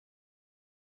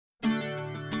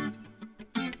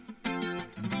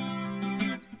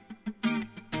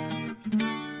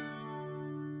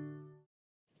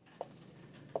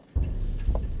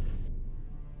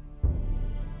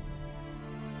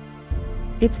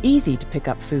It's easy to pick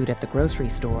up food at the grocery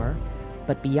store,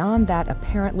 but beyond that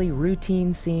apparently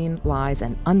routine scene lies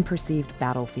an unperceived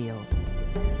battlefield.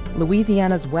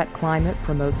 Louisiana's wet climate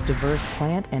promotes diverse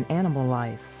plant and animal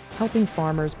life, helping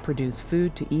farmers produce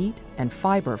food to eat and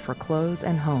fiber for clothes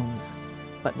and homes.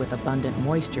 But with abundant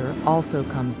moisture also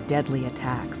comes deadly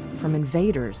attacks from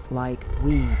invaders like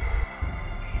weeds,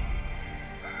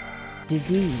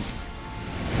 disease,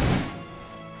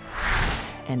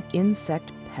 and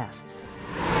insect pests.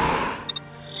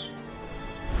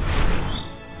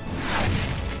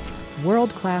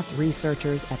 World-class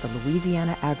researchers at the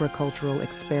Louisiana Agricultural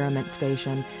Experiment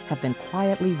Station have been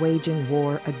quietly waging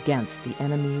war against the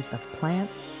enemies of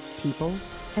plants, people,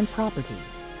 and property.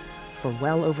 For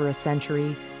well over a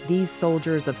century, these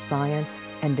soldiers of science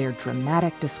and their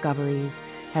dramatic discoveries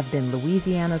have been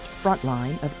Louisiana's front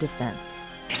line of defense.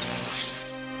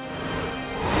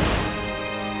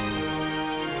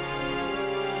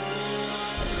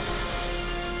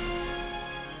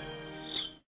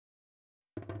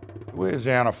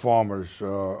 Louisiana farmers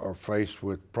are faced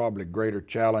with probably greater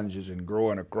challenges in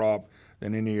growing a crop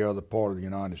than any other part of the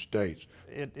United States.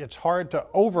 It's hard to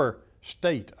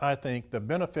overstate, I think, the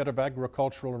benefit of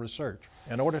agricultural research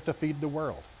in order to feed the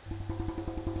world.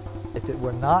 If it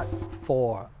were not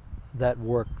for that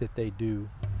work that they do,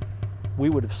 we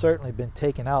would have certainly been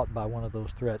taken out by one of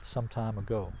those threats some time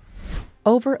ago.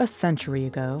 Over a century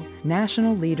ago,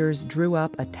 national leaders drew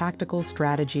up a tactical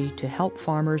strategy to help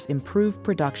farmers improve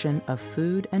production of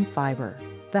food and fiber.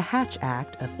 The Hatch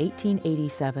Act of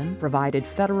 1887 provided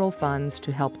federal funds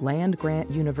to help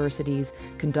land-grant universities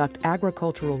conduct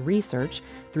agricultural research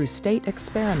through state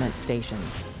experiment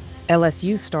stations.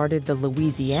 LSU started the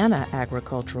Louisiana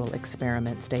Agricultural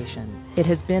Experiment Station. It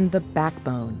has been the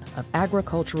backbone of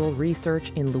agricultural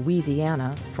research in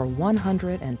Louisiana for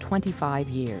 125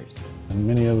 years. And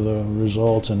many of the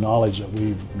results and knowledge that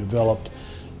we've developed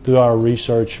through our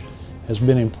research has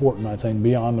been important, I think,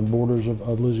 beyond the borders of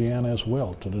Louisiana as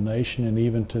well, to the nation and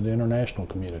even to the international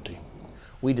community.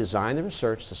 We design the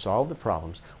research to solve the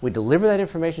problems. We deliver that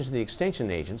information to the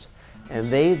extension agents, and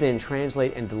they then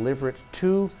translate and deliver it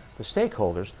to the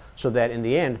stakeholders so that in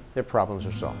the end, their problems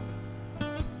are solved.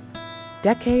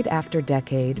 Decade after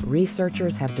decade,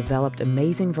 researchers have developed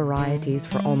amazing varieties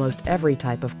for almost every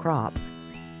type of crop.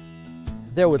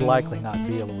 There would likely not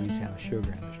be a Louisiana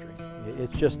sugar industry.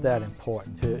 It's just that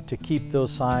important to keep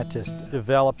those scientists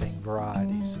developing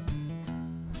varieties.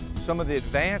 Some of the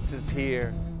advances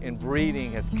here in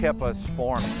breeding has kept us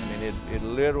farming. I mean, it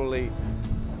literally,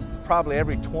 probably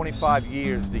every 25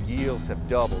 years, the yields have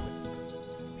doubled.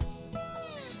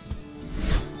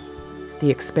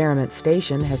 The experiment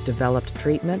station has developed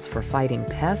treatments for fighting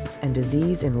pests and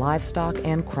disease in livestock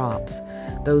and crops.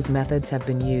 Those methods have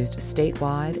been used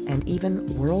statewide and even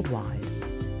worldwide.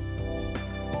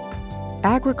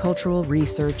 Agricultural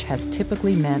research has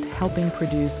typically meant helping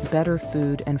produce better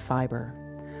food and fiber,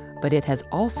 but it has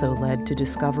also led to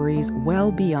discoveries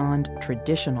well beyond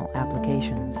traditional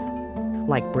applications,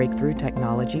 like breakthrough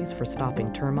technologies for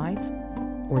stopping termites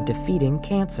or defeating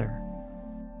cancer.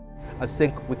 I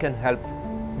think we can help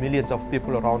millions of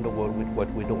people around the world with what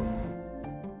we're doing.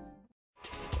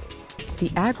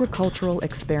 The Agricultural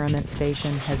Experiment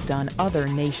Station has done other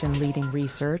nation-leading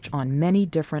research on many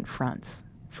different fronts,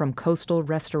 from coastal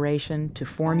restoration to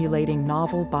formulating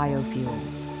novel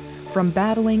biofuels, from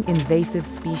battling invasive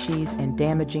species and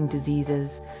damaging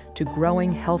diseases to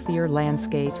growing healthier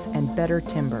landscapes and better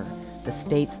timber, the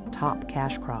state's top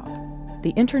cash crop.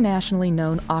 The internationally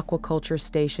known aquaculture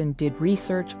station did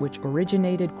research which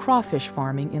originated crawfish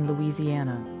farming in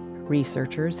Louisiana.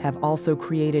 Researchers have also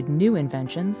created new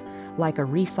inventions, like a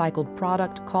recycled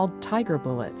product called tiger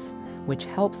bullets, which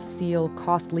helps seal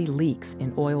costly leaks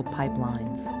in oil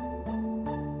pipelines.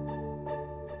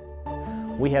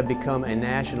 We have become a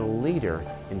national leader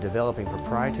in developing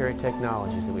proprietary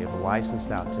technologies that we have licensed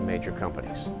out to major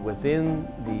companies. Within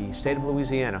the state of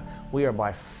Louisiana, we are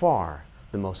by far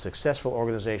the most successful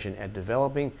organization at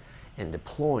developing and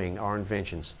deploying our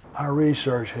inventions. Our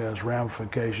research has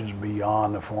ramifications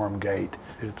beyond the farm gate.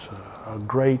 It's a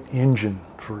great engine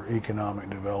for economic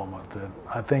development that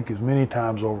I think is many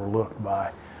times overlooked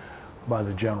by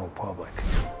the general public.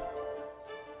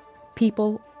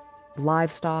 People,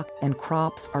 livestock, and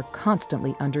crops are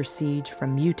constantly under siege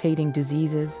from mutating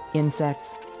diseases,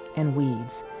 insects, and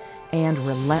weeds, and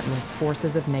relentless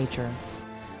forces of nature.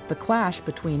 The clash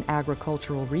between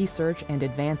agricultural research and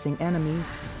advancing enemies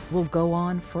will go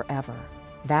on forever.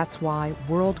 That's why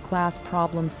world-class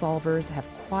problem solvers have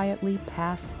quietly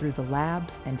passed through the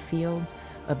labs and fields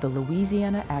of the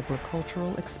Louisiana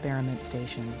Agricultural Experiment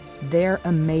Station. Their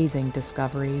amazing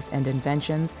discoveries and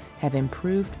inventions have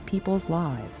improved people's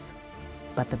lives,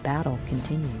 but the battle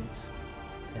continues.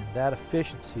 And that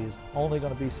efficiency is only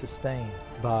going to be sustained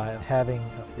by having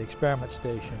the experiment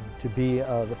station to be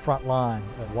the front line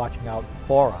of watching out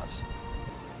for us.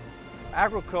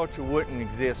 Agriculture wouldn't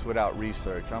exist without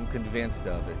research. I'm convinced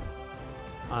of it.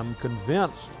 I'm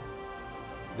convinced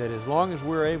that as long as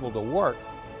we're able to work,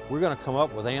 we're going to come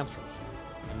up with answers,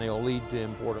 and they'll lead to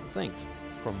important things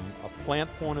from a plant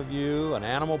point of view, an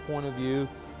animal point of view,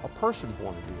 a person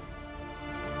point of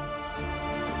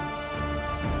view.